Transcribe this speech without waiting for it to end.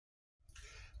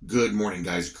Good morning,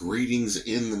 guys. Greetings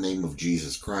in the name of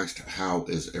Jesus Christ. How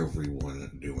is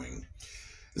everyone doing?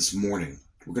 This morning,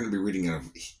 we're going to be reading out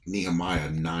of Nehemiah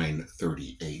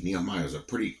 9:38. Nehemiah is a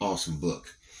pretty awesome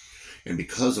book. And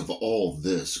because of all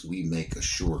this, we make a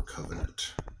sure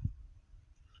covenant.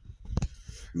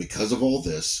 Because of all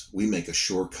this, we make a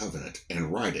sure covenant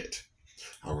and write it.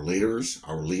 Our leaders,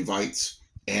 our Levites,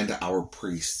 and our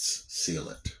priests seal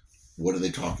it. What are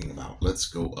they talking about? Let's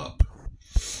go up.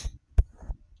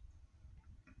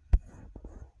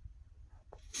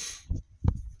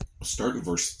 Start in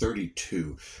verse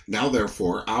 32. Now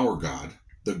therefore, our God,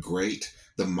 the great,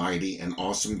 the mighty, and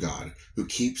awesome God, who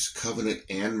keeps covenant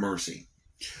and mercy,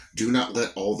 do not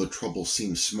let all the trouble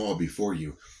seem small before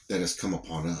you that has come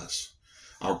upon us,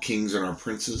 our kings and our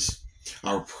princes,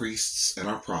 our priests and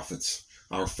our prophets,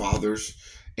 our fathers,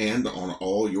 and on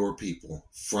all your people,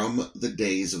 from the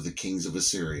days of the kings of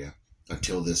Assyria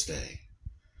until this day.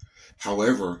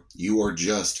 However, you are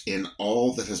just in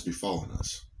all that has befallen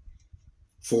us.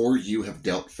 For you have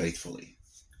dealt faithfully,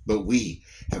 but we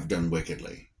have done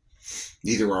wickedly.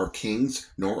 Neither our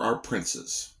kings nor our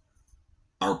princes,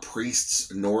 our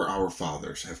priests nor our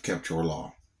fathers have kept your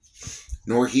law,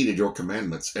 nor heeded your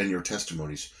commandments and your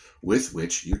testimonies with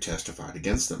which you testified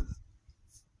against them.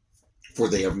 For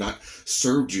they have not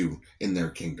served you in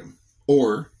their kingdom,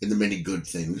 or in the many good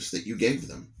things that you gave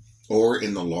them, or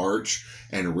in the large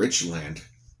and rich land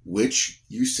which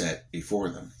you set before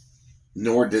them.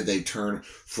 Nor did they turn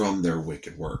from their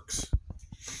wicked works.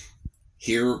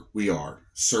 Here we are,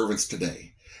 servants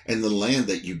today, and the land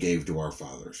that you gave to our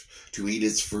fathers, to eat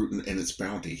its fruit and its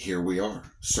bounty, here we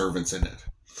are, servants in it.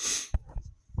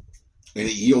 And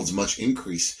it yields much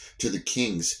increase to the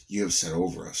kings you have set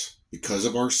over us. Because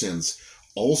of our sins,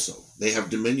 also they have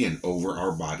dominion over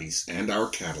our bodies and our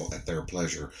cattle at their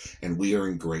pleasure, and we are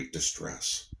in great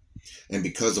distress. And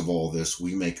because of all this,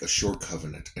 we make a sure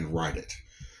covenant and write it.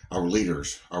 Our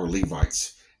leaders, our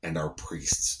Levites, and our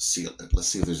priests seal it. Let's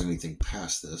see if there's anything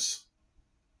past this.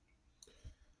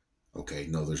 Okay,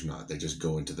 no, there's not. They just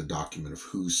go into the document of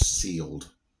who sealed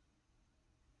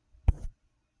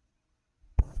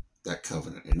that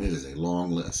covenant, and it is a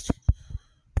long list.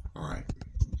 All right,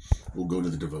 we'll go to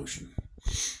the devotion.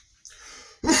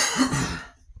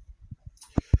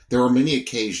 There are many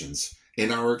occasions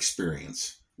in our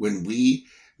experience when we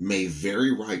may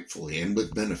very rightfully and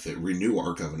with benefit renew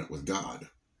our covenant with God.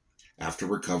 After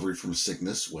recovery from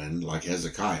sickness, when, like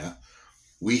Hezekiah,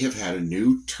 we have had a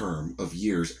new term of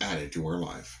years added to our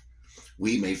life,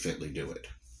 we may fitly do it.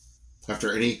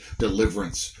 After any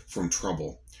deliverance from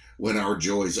trouble, when our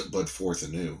joys bud forth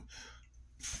anew,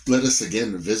 let us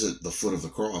again visit the foot of the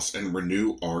cross and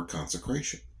renew our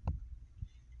consecration.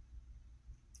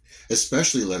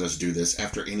 Especially let us do this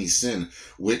after any sin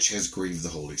which has grieved the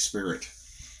Holy Spirit,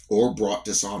 or brought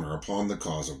dishonor upon the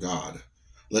cause of God.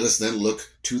 Let us then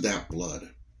look to that blood,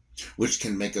 which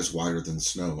can make us whiter than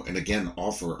snow, and again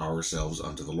offer ourselves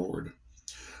unto the Lord.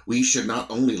 We should not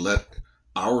only let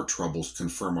our troubles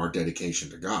confirm our dedication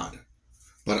to God,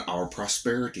 but our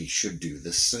prosperity should do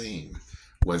the same.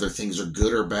 Whether things are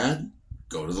good or bad,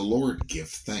 go to the Lord, give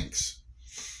thanks.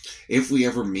 If we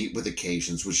ever meet with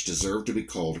occasions which deserve to be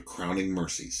called crowning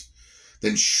mercies,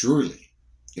 then surely,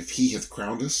 if he hath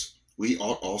crowned us, we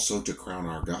ought also to crown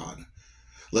our God.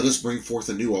 Let us bring forth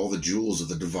anew all the jewels of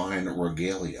the divine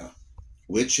regalia,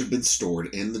 which have been stored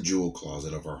in the jewel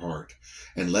closet of our heart,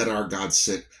 and let our God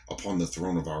sit upon the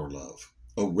throne of our love,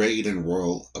 arrayed in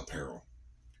royal apparel.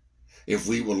 If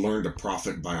we will learn to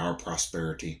profit by our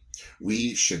prosperity,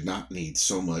 we should not need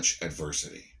so much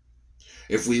adversity.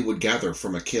 If we would gather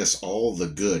from a kiss all the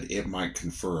good it might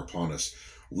confer upon us,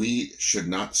 we should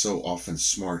not so often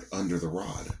smart under the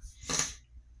rod.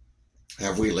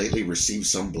 Have we lately received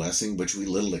some blessing which we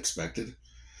little expected?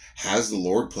 Has the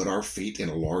Lord put our feet in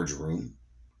a large room?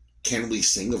 Can we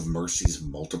sing of mercies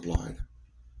multiplied?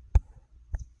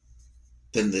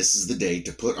 Then this is the day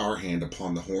to put our hand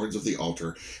upon the horns of the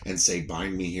altar and say,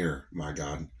 bind me here, my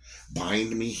God.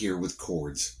 Bind me here with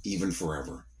cords, even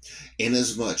forever,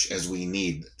 inasmuch as we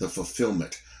need the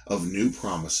fulfillment of new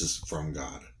promises from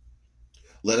God.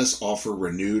 Let us offer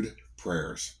renewed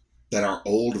prayers, that our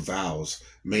old vows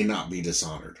may not be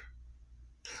dishonored.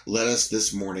 Let us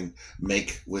this morning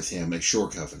make with him a sure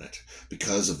covenant,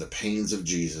 because of the pains of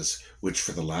Jesus, which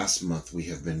for the last month we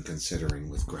have been considering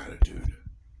with gratitude.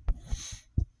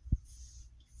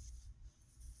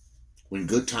 When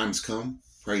good times come,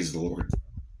 praise the Lord.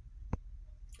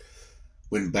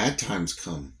 When bad times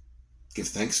come, give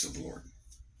thanks to the Lord.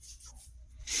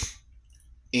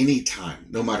 Anytime,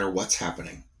 no matter what's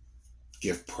happening,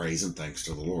 give praise and thanks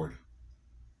to the Lord.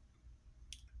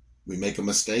 We make a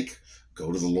mistake,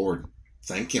 go to the Lord.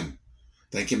 Thank Him.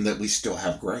 Thank Him that we still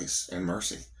have grace and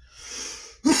mercy.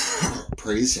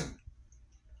 Praise Him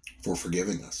for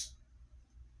forgiving us.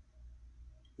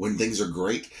 When things are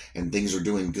great and things are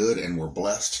doing good and we're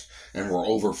blessed and we're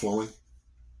overflowing,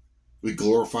 we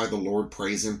glorify the Lord,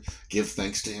 praise Him, give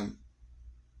thanks to Him.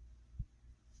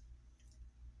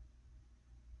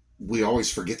 We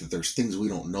always forget that there's things we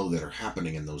don't know that are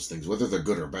happening in those things, whether they're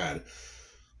good or bad.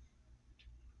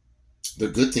 The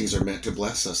good things are meant to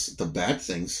bless us. The bad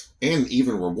things, and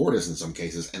even reward us in some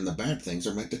cases, and the bad things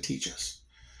are meant to teach us.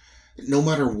 No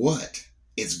matter what,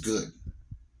 it's good.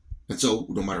 And so,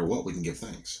 no matter what, we can give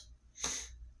thanks.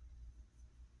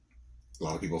 A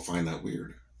lot of people find that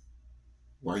weird.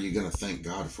 Why are you going to thank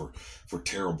God for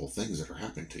terrible things that are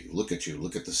happening to you? Look at you.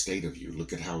 Look at the state of you.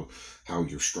 Look at how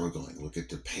you're struggling. Look at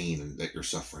the pain that you're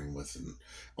suffering with and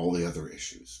all the other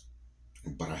issues.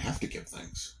 But I have to give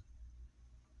thanks.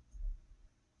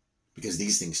 Because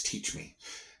these things teach me,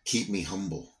 keep me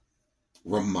humble,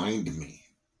 remind me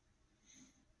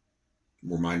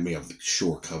of the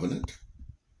sure covenant,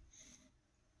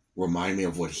 remind me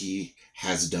of what He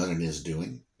has done and is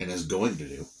doing and is going to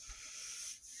do.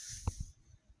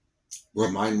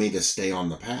 Remind me to stay on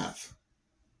the path.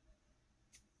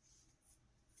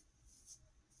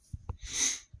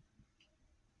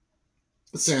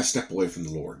 Let's say I step away from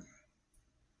the Lord.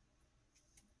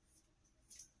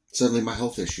 Suddenly my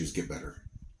health issues get better.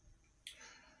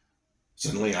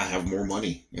 Suddenly I have more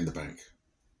money in the bank.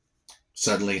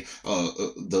 Suddenly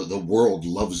the world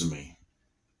loves me.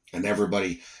 And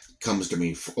everybody comes to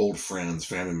me, old friends,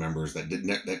 family members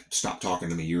that stopped talking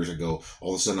to me years ago.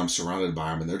 All of a sudden I'm surrounded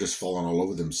by them and they're just falling all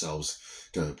over themselves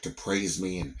to praise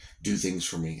me and do things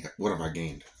for me. What have I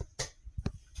gained?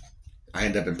 I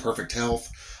end up in perfect health.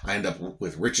 I end up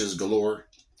with riches galore.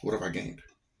 What have I gained?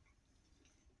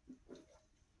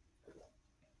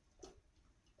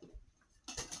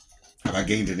 Have I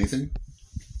gained anything?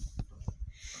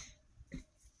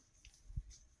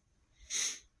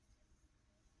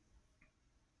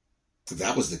 If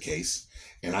that was the case,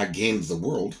 and I gained the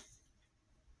world,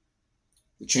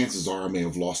 the chances are I may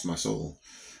have lost my soul.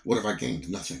 What have I gained?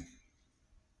 Nothing.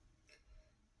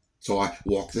 So I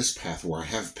walk this path where I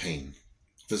have pain,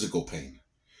 physical pain,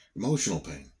 emotional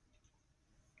pain,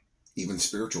 even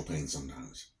spiritual pain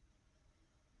sometimes,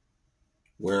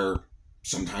 where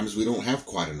sometimes we don't have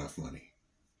quite enough money,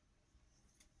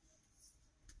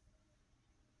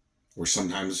 where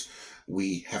sometimes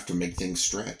we have to make things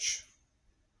stretch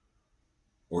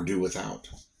or do without.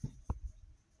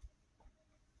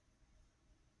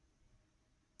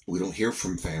 We don't hear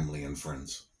from family and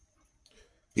friends.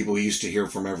 People we used to hear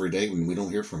from every day, when we don't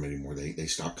hear from anymore. They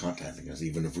stop contacting us,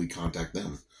 even if we contact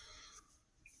them.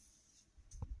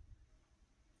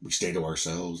 We stay to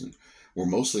ourselves, and we're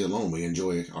mostly alone. We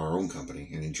enjoy our own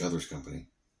company and each other's company.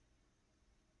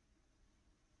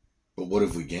 But what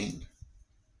have we gained?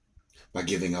 By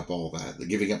giving up all that,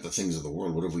 giving up the things of the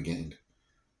world, what have we gained?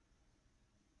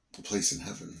 A place in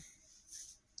heaven,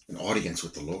 an audience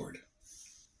with the Lord,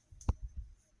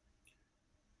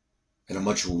 and a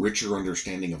much richer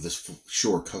understanding of this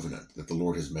sure covenant that the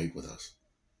Lord has made with us.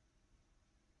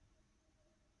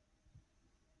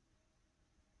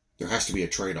 There has to be a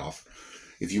trade-off.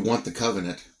 If you want the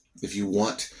covenant, if you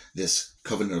want this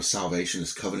covenant of salvation,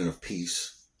 this covenant of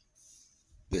peace,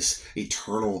 this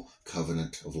eternal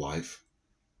covenant of life,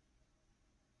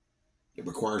 it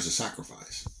requires a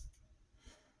sacrifice.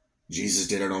 Jesus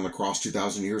did it on the cross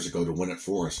 2,000 years ago to win it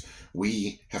for us.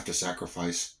 We have to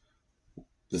sacrifice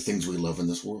the things we love in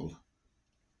this world,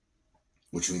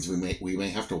 which means we may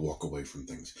have to walk away from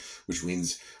things, which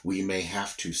means we may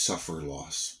have to suffer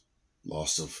loss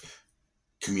of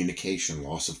communication,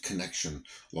 loss of connection,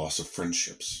 loss of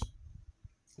friendships,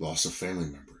 loss of family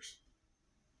members.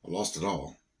 I lost it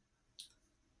all.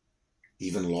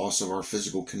 Even loss of our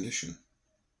physical condition,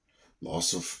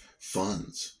 loss of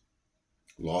funds,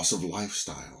 loss of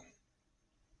lifestyle.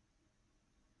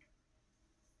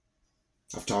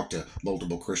 I've talked to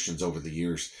multiple Christians over the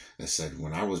years that said,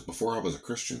 before I was a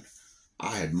Christian,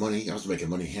 I had money. I was making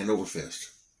money hand over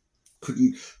fist.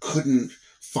 Couldn't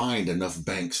find enough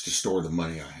banks to store the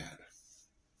money I had.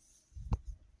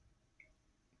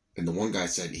 And the one guy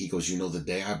said, he goes, the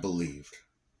day I believed,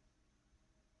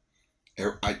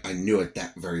 I knew at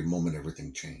that very moment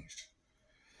everything changed.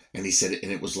 And he said,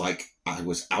 and it was like I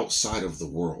was outside of the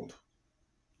world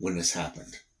when this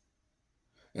happened.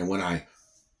 And when I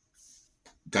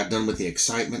got done with the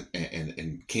excitement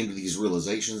and came to these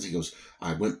realizations, he goes,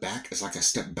 I went back. It's like I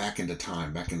stepped back into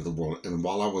time, back into the world. And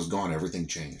while I was gone, everything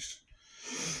changed.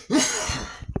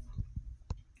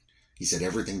 He said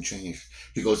everything changed.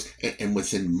 He goes, and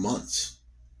within months,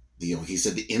 he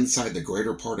said inside the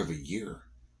greater part of a year,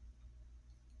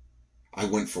 I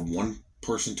went from one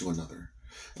person to another.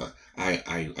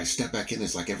 I stepped back in.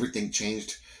 It's like everything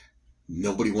changed.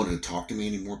 Nobody wanted to talk to me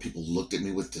anymore. People looked at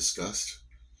me with disgust,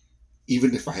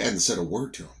 even if I hadn't said a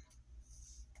word to them.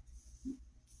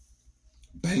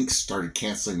 Banks started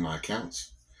canceling my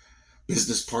accounts.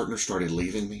 Business partners started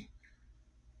leaving me.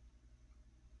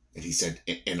 And he said,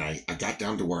 and I got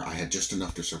down to where I had just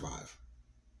enough to survive.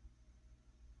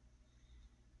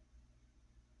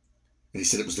 And he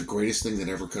said it was the greatest thing that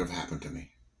ever could have happened to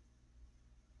me.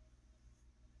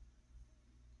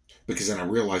 Because then I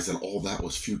realized that all that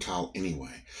was futile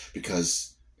anyway,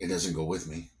 because it doesn't go with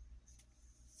me.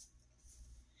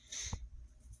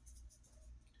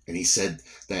 And he said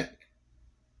that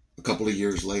a couple of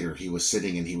years later, he was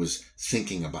sitting and he was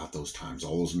thinking about those times,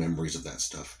 all those memories of that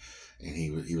stuff. And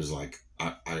he was like,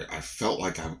 I felt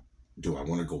like do I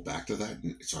want to go back to that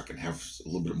so I can have a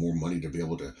little bit more money to be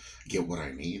able to get what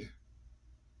I need?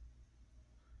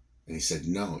 And he said,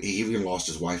 no. He even lost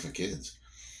his wife and kids.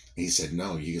 And he said,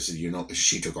 no. He said,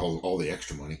 she took all the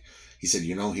extra money. He said,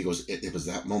 he goes, it was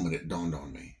that moment it dawned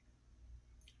on me.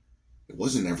 It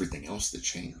wasn't everything else that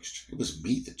changed. It was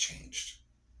me that changed.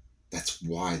 That's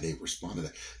why they responded.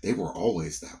 They were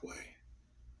always that way.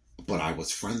 But I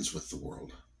was friends with the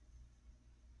world.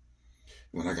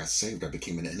 When I got saved, I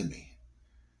became an enemy.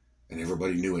 And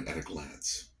everybody knew it at a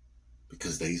glance.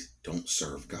 Because they don't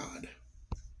serve God.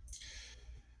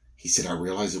 He said, I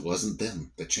realized it wasn't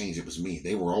them that changed. It was me.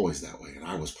 They were always that way. And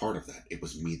I was part of that. It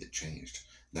was me that changed.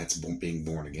 That's being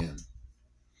born again.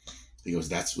 He goes,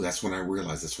 that's when I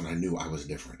realized, that's when I knew I was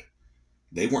different.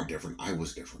 They weren't different. I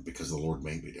was different because the Lord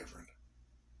made me different.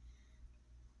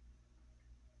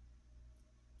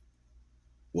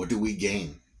 What do we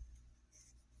gain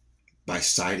by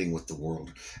siding with the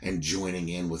world and joining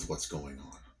in with what's going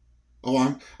on?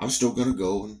 Oh, I'm still going to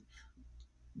go and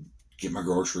get my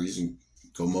groceries and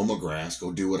go mow my grass,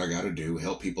 go do what I got to do,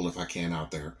 help people if I can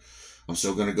out there. I'm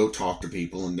still going to go talk to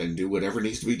people and do whatever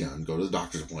needs to be done, go to the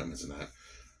doctor's appointments and that.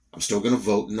 I'm still going to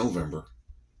vote in November.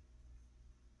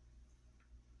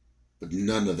 But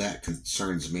none of that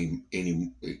concerns me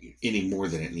any more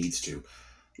than it needs to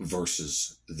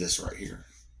versus this right here.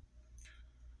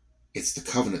 It's the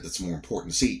covenant that's more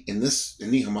important. See, in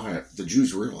Nehemiah, the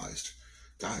Jews realized,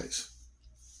 guys,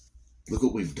 look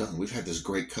what we've done. We've had this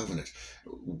great covenant.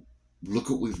 Look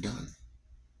what we've done.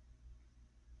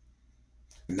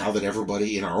 Now that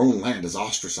everybody in our own land has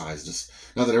ostracized us,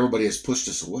 now that everybody has pushed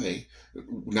us away,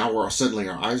 now suddenly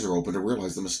our eyes are open to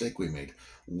realize the mistake we made.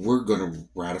 We're going to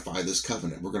ratify this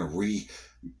covenant. We're going to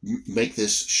make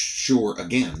this sure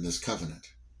again, this covenant.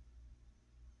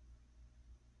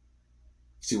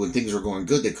 See, when things were going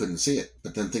good, they couldn't see it.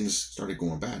 But then things started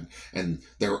going bad. And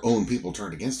their own people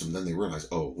turned against them. Then they realized,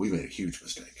 oh, we made a huge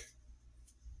mistake.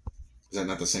 Is that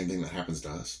not the same thing that happens to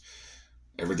us?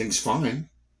 Everything's fine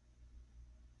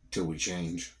till we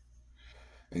change.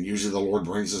 And usually the Lord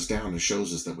brings us down and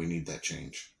shows us that we need that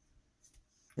change.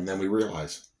 And then we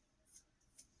realize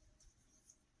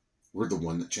we're the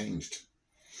one that changed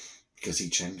because he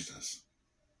changed us.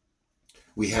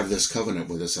 We have this covenant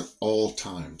with us at all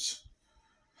times.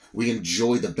 We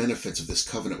enjoy the benefits of this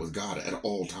covenant with God at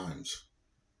all times.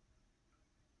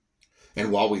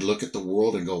 And while we look at the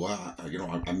world and go, wow,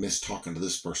 I miss talking to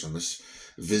this person, I miss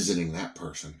visiting that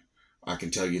person, I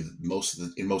can tell you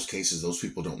that in most cases, those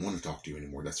people don't want to talk to you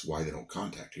anymore. That's why they don't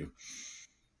contact you.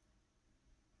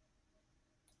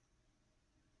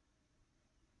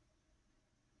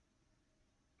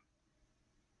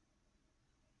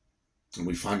 And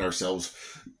we find ourselves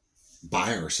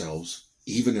by ourselves,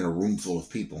 even in a room full of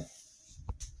people.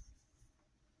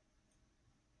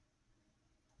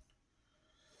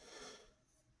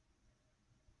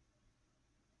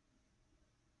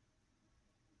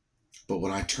 But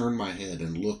when I turn my head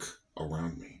and look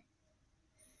around me,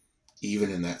 even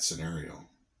in that scenario,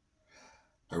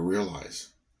 I realize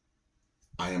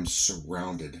I am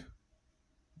surrounded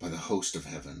by the host of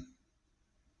heaven.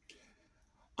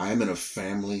 I am in a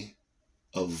family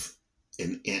of,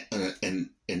 and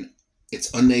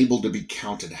it's unable to be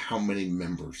counted how many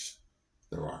members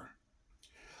there are.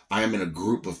 I am in a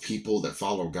group of people that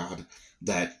follow God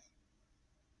that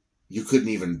you couldn't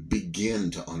even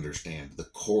begin to understand the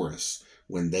chorus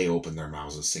when they open their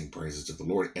mouths and sing praises to the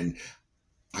Lord. And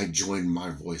I join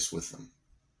my voice with them.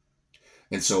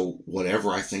 And so whatever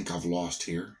I think I've lost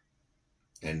here,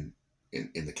 and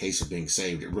in the case of being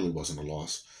saved, it really wasn't a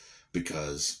loss,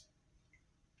 because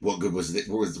what good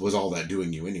was all that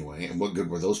doing you anyway? And what good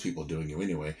were those people doing you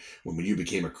anyway? When you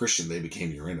became a Christian, they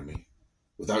became your enemy.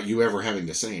 without you ever having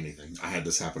to say anything. I had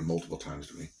this happen multiple times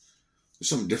to me. There's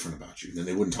something different about you. Then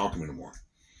they wouldn't talk to me anymore.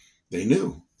 They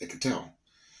knew. They could tell.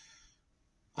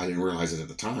 I didn't realize it at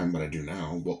the time, but I do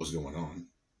now, what was going on.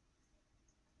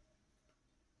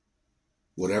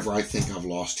 Whatever I think I've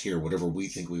lost here, whatever we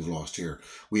think we've lost here,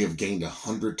 we have gained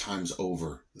 100 times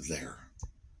over there.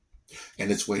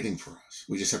 And it's waiting for us.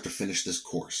 We just have to finish this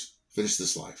course, finish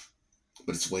this life.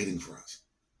 But it's waiting for us.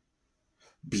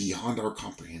 Beyond our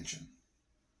comprehension.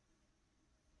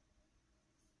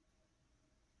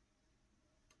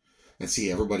 And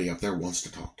see, everybody up there wants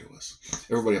to talk to us.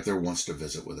 Everybody up there wants to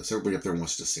visit with us. Everybody up there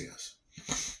wants to see us.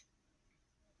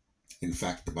 In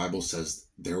fact, the Bible says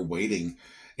they're waiting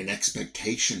in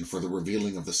expectation for the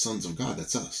revealing of the sons of God.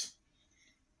 That's us.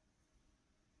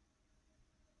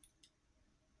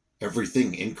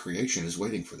 Everything in creation is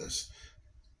waiting for this.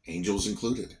 Angels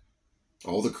included.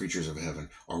 All the creatures of heaven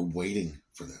are waiting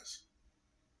for this.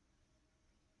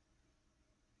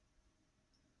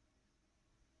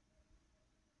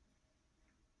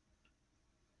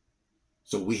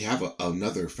 So we have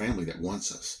another family that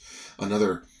wants us,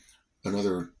 another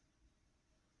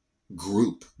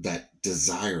group that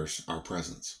desires our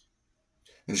presence.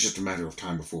 And it's just a matter of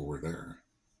time before we're there.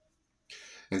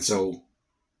 And so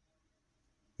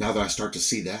now that I start to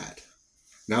see that,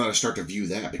 now that I start to view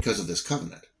that because of this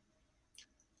covenant,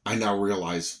 I now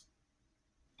realize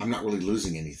I'm not really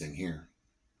losing anything here.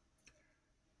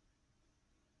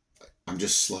 I'm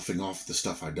just sloughing off the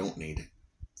stuff I don't need,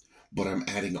 but I'm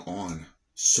adding on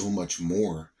so much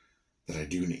more that I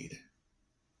do need.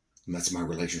 And that's my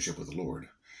relationship with the Lord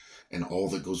and all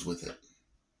that goes with it.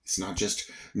 It's not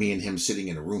just me and him sitting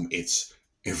in a room. It's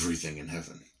everything in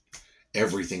heaven,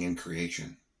 everything in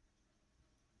creation.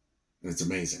 And it's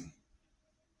amazing.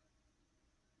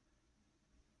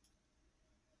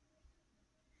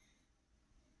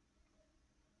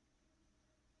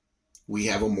 We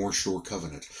have a more sure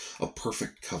covenant, a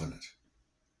perfect covenant.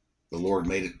 The Lord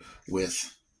made it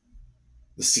with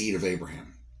the seed of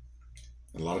Abraham.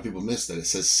 And a lot of people miss that it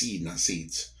says seed, not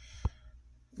seeds.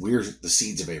 We're the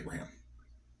seeds of Abraham,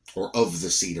 or of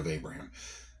the seed of Abraham.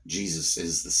 Jesus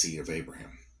is the seed of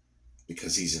Abraham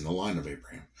because he's in the line of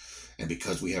Abraham. And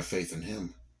because we have faith in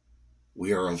him,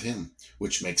 we are of him,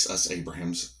 which makes us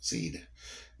Abraham's seed,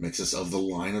 makes us of the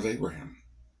line of Abraham.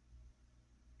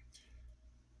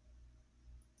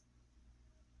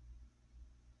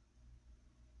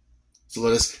 So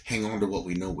let us hang on to what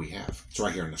we know we have. It's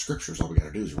right here in the scriptures. All we got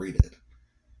to do is read it.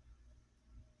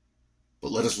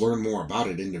 But let us learn more about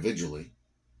it individually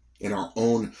in our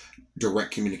own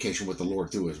direct communication with the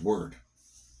Lord through his word.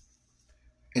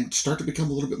 And start to become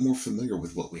a little bit more familiar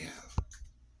with what we have.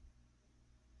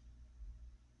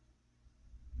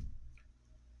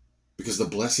 Because the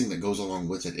blessing that goes along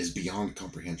with it is beyond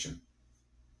comprehension.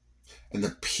 And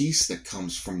the peace that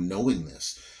comes from knowing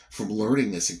this, from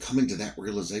learning this and coming to that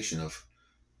realization of,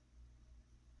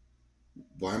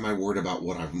 why am I worried about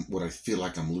what I feel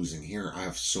like I'm losing here? I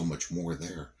have so much more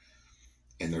there.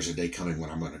 And there's a day coming when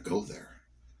I'm going to go there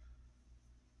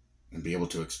and be able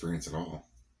to experience it all.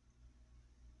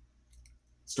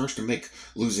 It starts to make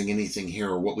losing anything here,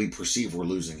 or what we perceive we're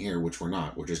losing here, which we're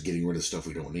not. We're just getting rid of stuff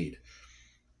we don't need,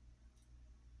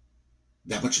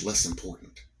 that much less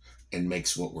important, and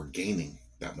makes what we're gaining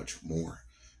that much more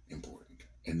important.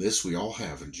 And this we all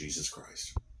have in Jesus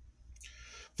Christ.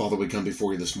 Father, we come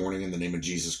before you this morning in the name of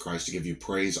Jesus Christ to give you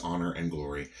praise, honor, and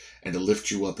glory, and to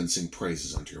lift you up and sing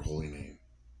praises unto your holy name.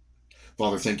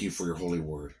 Father, thank you for your holy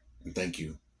word, and thank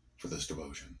you for this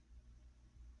devotion.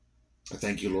 I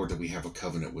thank you, Lord, that we have a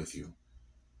covenant with you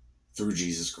through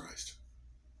Jesus Christ.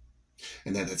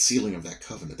 And that sealing of that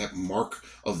covenant, that mark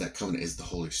of that covenant, is the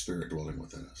Holy Spirit dwelling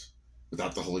within us.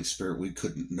 Without the Holy Spirit, we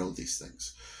couldn't know these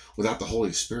things. Without the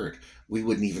Holy Spirit, we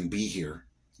wouldn't even be here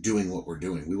doing what we're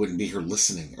doing. We wouldn't be here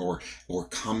listening or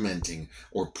commenting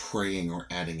or praying or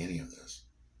adding any of this.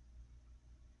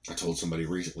 I told somebody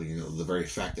recently, the very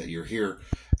fact that you're here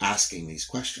asking these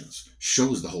questions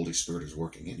shows the Holy Spirit is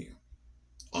working in you.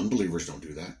 Unbelievers don't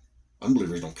do that.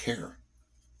 Unbelievers don't care.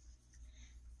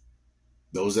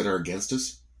 Those that are against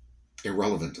us,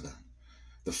 irrelevant to them.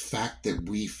 The fact that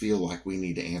we feel like we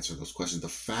need to answer those questions, the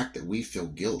fact that we feel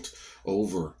guilt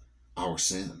over our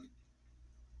sin,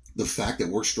 the fact that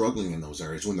we're struggling in those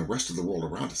areas when the rest of the world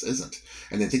around us isn't,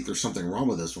 and they think there's something wrong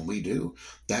with us when we do,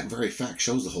 that very fact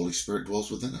shows the Holy Spirit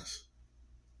dwells within us.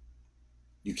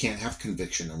 You can't have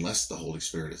conviction unless the Holy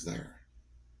Spirit is there.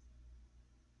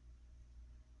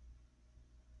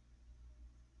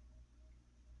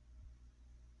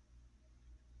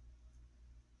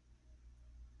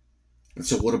 And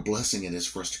so what a blessing it is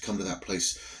for us to come to that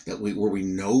place that where we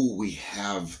know we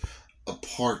have a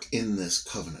part in this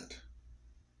covenant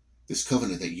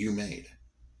that you made,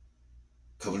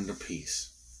 covenant of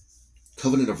peace,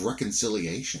 covenant of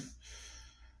reconciliation.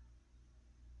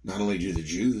 Not only do the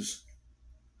Jews,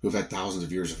 who have had thousands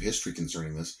of years of history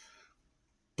concerning this,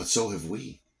 but so have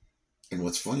we. And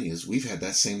what's funny is we've had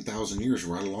that same 1,000 years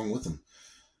right along with them.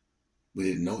 We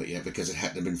didn't know it yet because it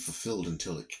hadn't been fulfilled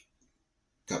until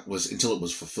it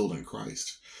was fulfilled in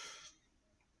Christ.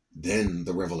 Then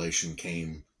the revelation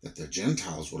came that the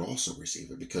Gentiles would also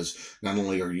receive it, because not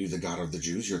only are you the God of the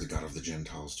Jews, you're the God of the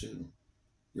Gentiles too.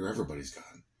 You're everybody's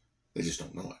God. They just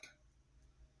don't know it.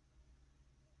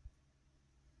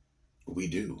 We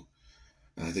do.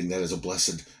 And I think that is a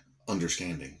blessed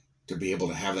understanding, to be able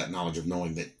to have that knowledge of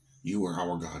knowing that you are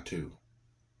our God too.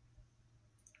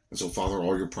 And so, Father,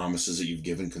 all your promises that you've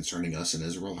given concerning us in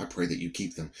Israel, I pray that you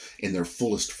keep them in their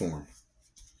fullest form.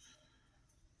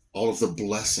 All of the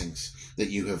blessings that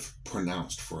you have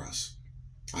pronounced for us,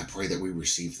 I pray that we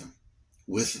receive them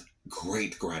with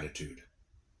great gratitude.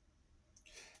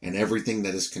 And everything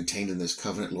that is contained in this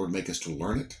covenant, Lord, make us to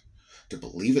learn it, to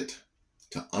believe it,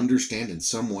 to understand in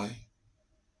some way,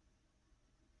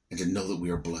 and to know that we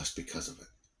are blessed because of it.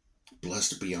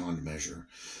 Blessed beyond measure.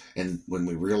 And when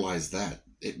we realize that,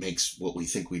 it makes what we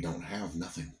think we don't have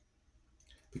nothing,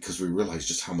 because we realize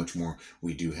just how much more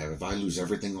we do have. If I lose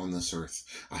everything on this earth,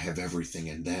 I have everything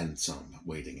and then some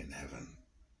waiting in heaven.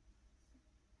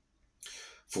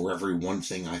 For every one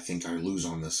thing I think I lose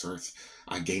on this earth,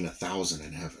 I gain 1,000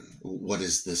 in heaven. What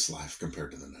is this life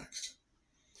compared to the next?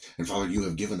 And Father, you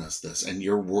have given us this, and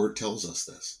your word tells us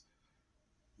this.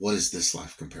 What is this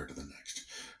life compared to the next?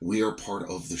 We are part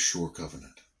of the sure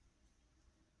covenant.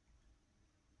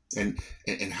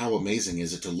 And how amazing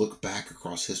is it to look back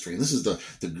across history? And this is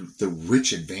the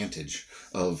rich advantage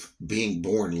of being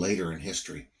born later in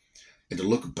history, and to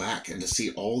look back and to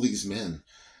see all these men,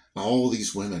 all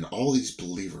these women, all these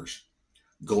believers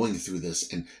going through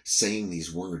this and saying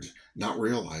these words, not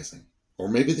realizing, or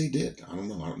maybe they did, I don't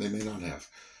know, they may not have,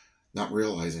 not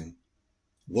realizing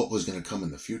what was going to come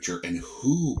in the future and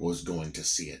who was going to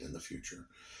see it in the future.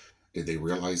 Did they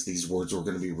realize these words were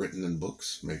going to be written in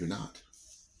books? Maybe not.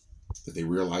 Did they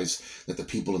realize that the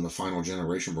people in the final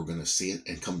generation were going to see it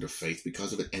and come to faith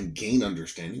because of it and gain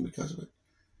understanding because of it?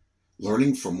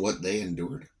 Learning from what they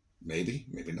endured? Maybe,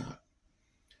 maybe not.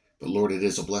 But Lord, it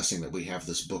is a blessing that we have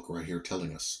this book right here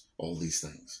telling us all these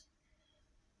things.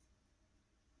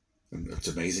 And what's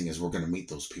amazing is we're going to meet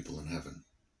those people in heaven.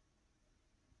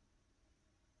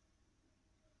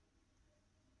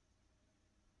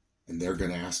 And they're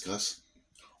going to ask us,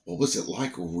 what was it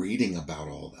like reading about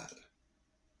all that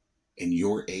in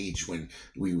your age when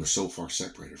we were so far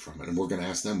separated from it? And we're going to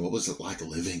ask them, what was it like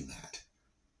living that?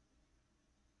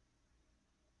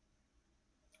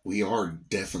 We are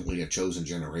definitely a chosen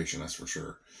generation, that's for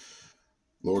sure.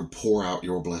 Lord, pour out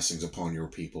your blessings upon your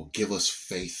people. Give us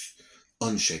faith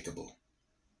unshakable,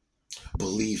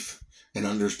 belief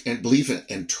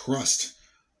and trust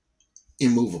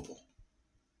immovable.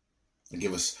 And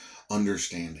give us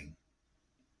understanding,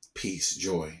 peace,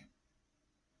 joy,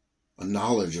 a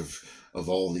knowledge of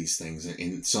all these things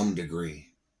in some degree.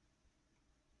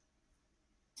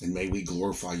 And may we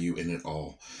glorify you in it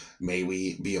all. May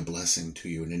we be a blessing to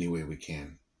you in any way we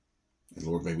can. And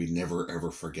Lord, may we never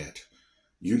ever forget.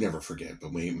 You never forget,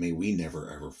 but may we never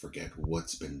ever forget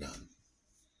what's been done.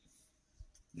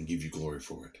 And give you glory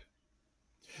for it.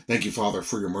 Thank you, Father,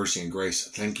 for your mercy and grace.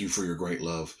 Thank you for your great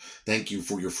love. Thank you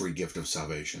for your free gift of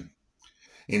salvation.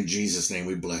 In Jesus' name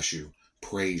we bless you,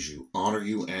 praise you, honor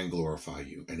you, and glorify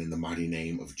you. And in the mighty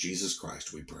name of Jesus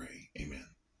Christ we pray. Amen.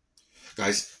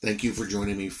 Guys, thank you for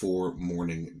joining me for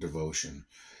morning devotion.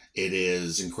 It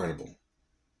is incredible.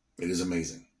 It is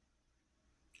amazing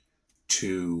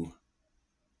to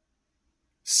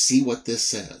see what this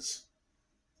says,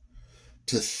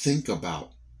 to think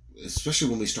about, especially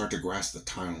when we start to grasp the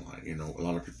timeline. You know, a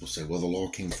lot of people say, well, the law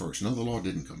came first. No, the law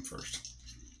didn't come first.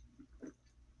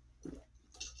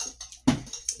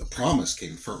 The promise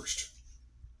came first.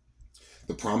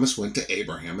 The promise went to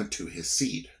Abraham and to his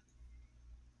seed.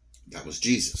 That was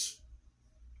Jesus.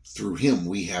 Through him,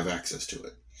 we have access to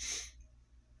it.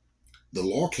 The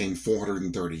law came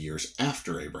 430 years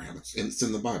after Abraham. It's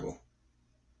in the Bible.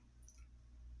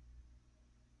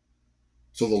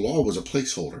 So the law was a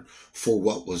placeholder for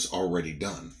what was already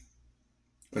done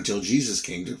until Jesus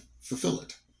came to fulfill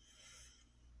it.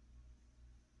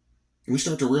 And we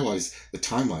start to realize the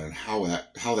timeline and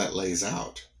how that lays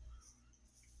out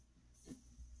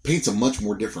paints a much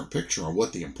more different picture on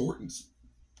what the importance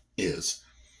is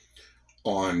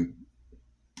on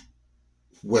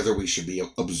whether we should be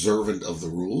observant of the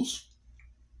rules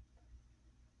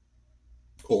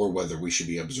or whether we should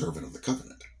be observant of the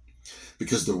covenant.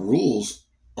 Because the rules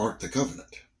aren't the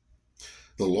covenant.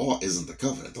 The law isn't the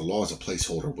covenant. The law is a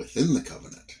placeholder within the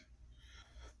covenant.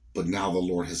 But now the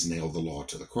Lord has nailed the law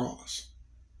to the cross.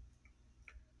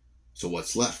 So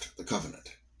what's left? The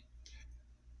covenant.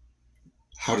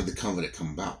 How did the covenant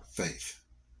come about? Faith.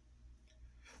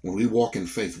 When we walk in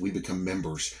faith, we become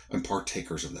members and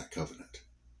partakers of that covenant.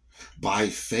 By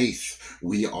faith,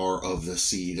 we are of the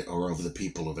seed or of the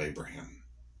people of Abraham.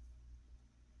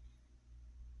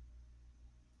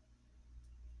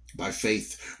 By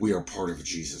faith, we are part of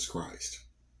Jesus Christ.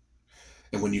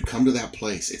 And when you come to that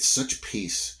place, it's such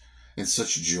peace and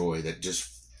such joy that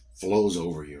just flows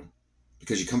over you.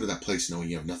 Because you come to that place knowing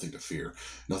you have nothing to fear,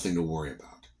 nothing to worry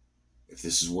about. If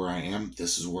this is where I am,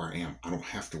 this is where I am. I don't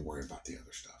have to worry about the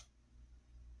other stuff.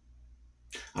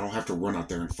 I don't have to run out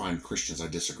there and find Christians I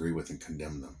disagree with and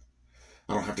condemn them.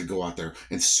 I don't have to go out there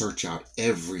and search out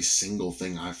every single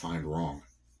thing I find wrong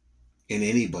in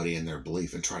anybody in their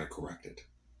belief and try to correct it.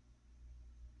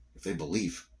 If they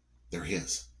believe, they're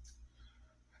His.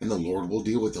 And the Lord will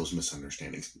deal with those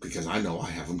misunderstandings because I know I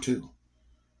have them too.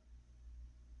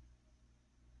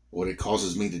 What it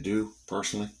causes me to do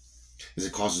personally is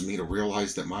it causes me to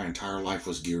realize that my entire life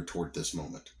was geared toward this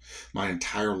moment. My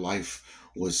entire life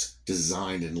was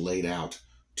designed and laid out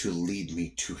to lead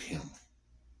me to Him.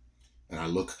 And I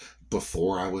look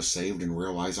before I was saved and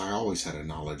realize I always had a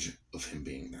knowledge of Him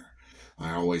being there.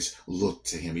 I always looked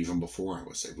to Him even before I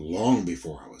was saved, long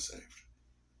before I was saved.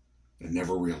 I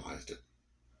never realized it.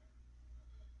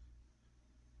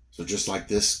 So just like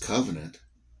this covenant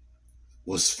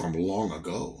was from long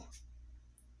ago,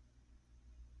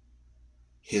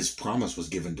 His promise was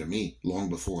given to me long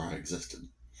before I existed.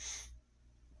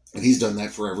 And He's done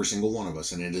that for every single one of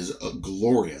us, and it is a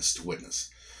glorious to witness.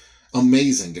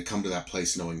 Amazing to come to that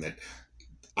place knowing that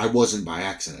I wasn't by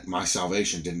accident. My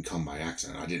salvation didn't come by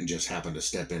accident. I didn't just happen to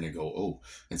step in and go, oh,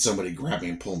 and somebody grab me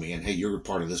and pull me in. Hey, you're a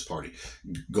part of this party.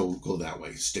 Go that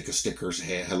way. Stick a sticker. Say,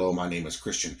 hey, hello, my name is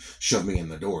Christian. Shove me in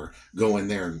the door. Go in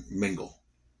there and mingle.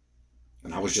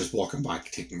 And I was just walking by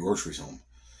taking groceries home.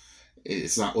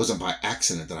 Wasn't by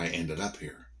accident that I ended up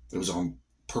here. It was on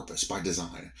purpose, by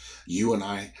design. You and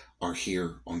I are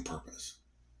here on purpose.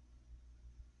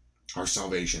 Our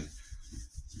salvation,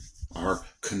 our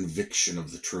conviction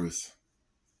of the truth,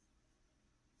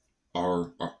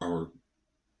 our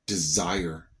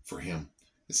desire for Him,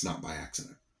 it's not by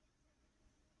accident.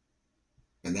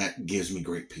 And that gives me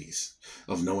great peace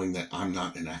of knowing that I'm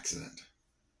not an accident.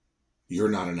 You're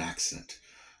not an accident.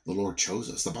 The Lord chose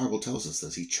us. The Bible tells us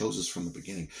this. He chose us from the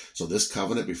beginning. So this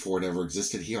covenant, before it ever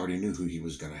existed, He already knew who He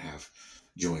was going to have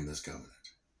join this covenant.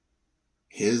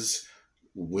 His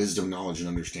wisdom, knowledge, and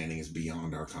understanding is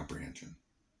beyond our comprehension.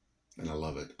 And I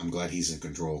love it. I'm glad He's in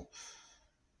control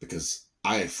because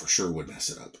I for sure would mess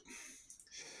it up.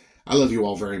 I love you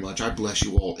all very much. I bless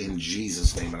you all in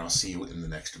Jesus' name, and I'll see you in the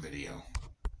next video.